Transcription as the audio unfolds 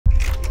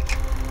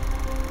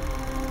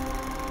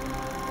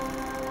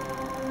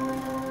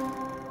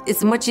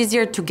It's much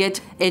easier to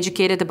get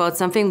educated about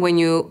something when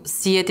you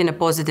see it in a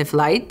positive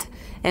light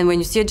and when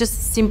you see it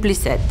just simply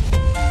said.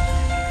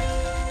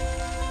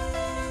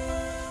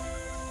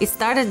 It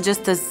started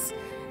just as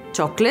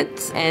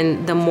chocolate,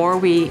 and the more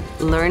we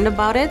learned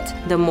about it,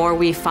 the more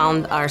we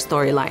found our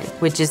storyline,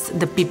 which is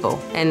the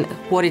people and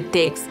what it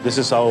takes. This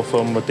is our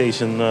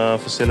fermentation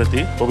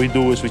facility. What we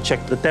do is we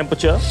check the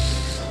temperature.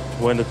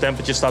 When the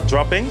temperature starts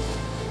dropping,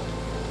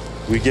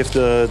 we give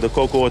the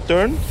cocoa a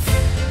turn.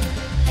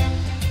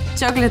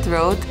 Chocolate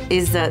Road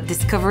is a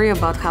discovery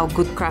about how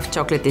good craft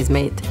chocolate is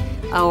made.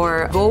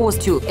 Our goal was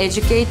to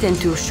educate and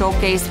to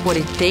showcase what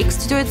it takes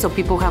to do it so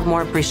people have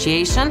more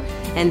appreciation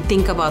and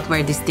think about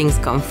where these things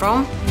come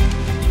from.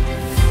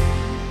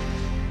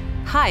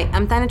 Hi,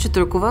 I'm Tanya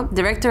Chuturkova,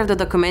 director of the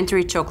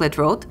documentary Chocolate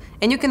Road,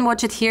 and you can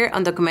watch it here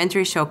on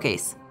Documentary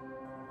Showcase.